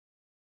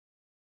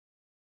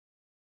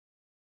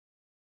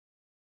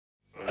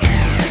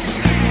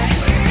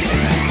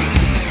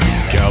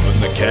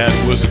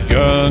was a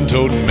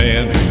gun-toting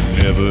man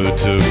who never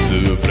took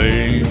the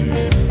blame.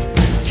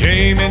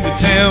 Came into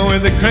town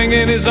with a crank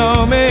in his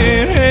arm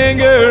and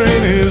anger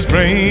in his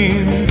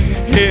brain.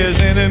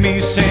 His enemy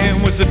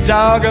Sam was the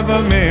dog of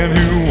a man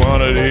who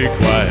wanted a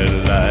quiet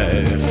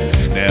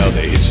life. Now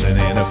they're hissing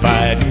and a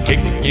fighting,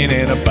 kicking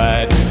and a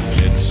biting.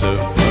 It's a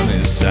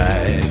funny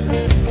sight.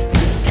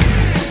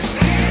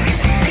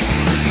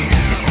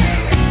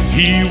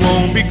 He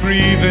won't be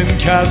grieving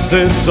 'cause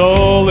it's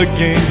all a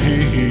game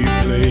he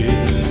plays.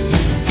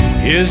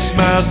 His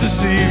smile's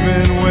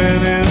deceiving when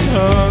his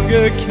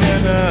hunger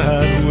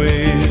cannot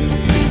wait.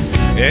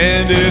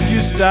 And if you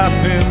stop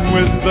him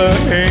with the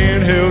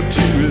hand held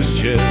to his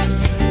chest,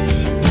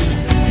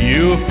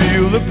 you'll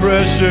feel the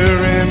pressure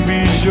and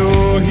be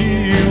sure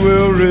he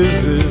will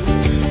resist.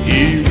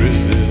 He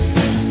resists.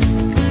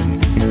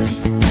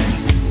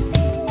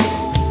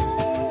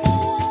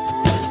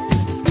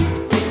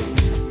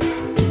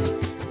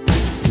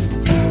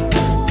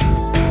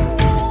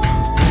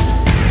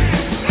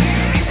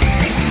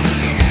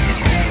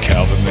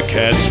 Calvin the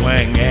cat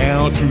swang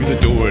out through the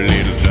door, a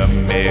little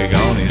nutmeg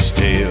on his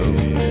tail.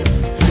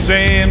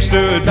 Sam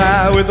stood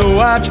by with a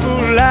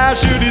watchful eye,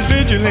 should his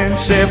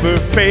vigilance ever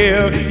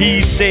fail.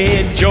 He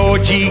said,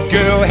 Georgie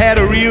girl had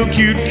a real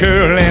cute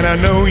curl, and I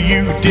know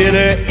you did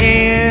her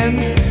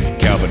in.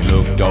 Calvin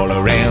looked all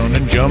around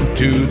and jumped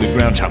to the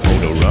ground. Time for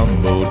the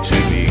rumble to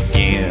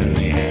begin.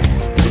 Yeah.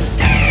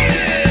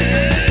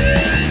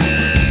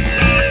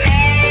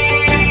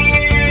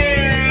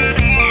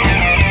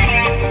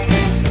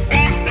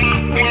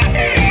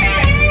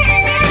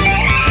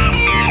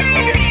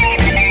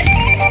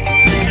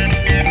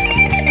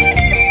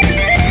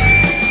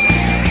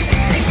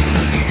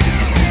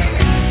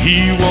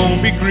 He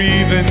won't be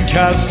grieving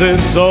 'cause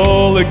it's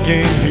all a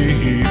game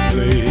he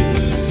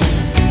plays.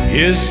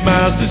 His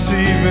smile's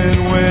deceiving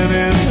when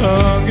his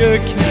hunger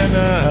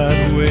cannot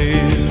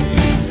wait.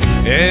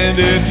 And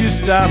if you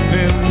stop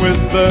him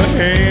with the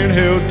hand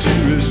held to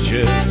his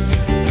chest,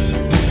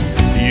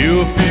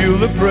 you'll feel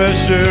the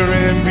pressure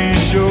and be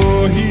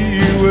sure he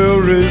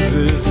will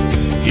resist.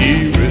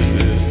 He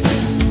resists.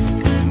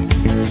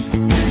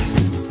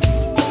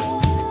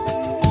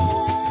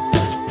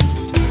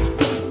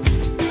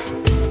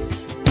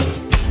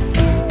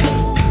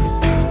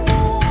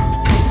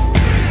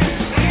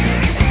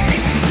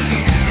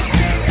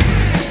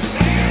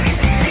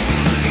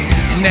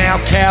 Now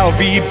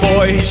Calvi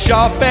boy, he's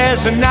sharp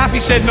as a knife. He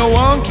said no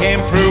one can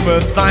prove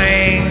a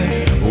thing.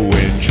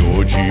 When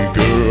Georgie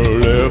girl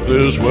left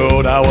this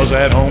world, I was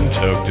at home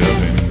tucked up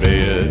in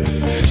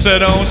bed. So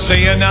don't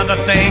say another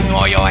thing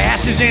or your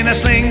ass is in a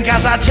sling,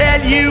 'cause I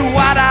tell you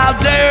what I'll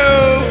do.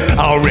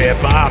 I'll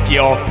rip off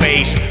your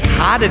face,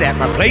 hide it at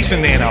my place,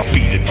 and then I'll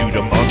feed it to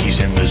the monkeys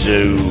in the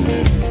zoo.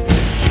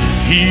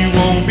 He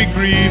won't be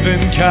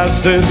grieving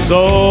 'cause it's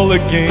all a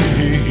game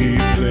he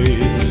plays.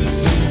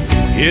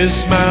 His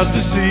smile's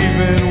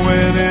deceiving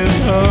when his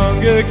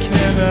hunger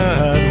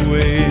cannot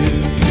wait.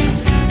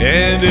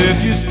 And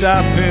if you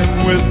stop him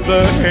with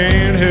the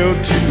hand held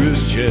to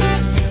his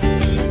chest,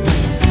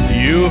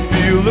 you'll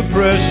feel the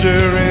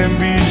pressure and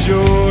be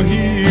sure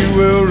he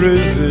will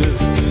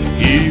resist.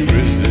 He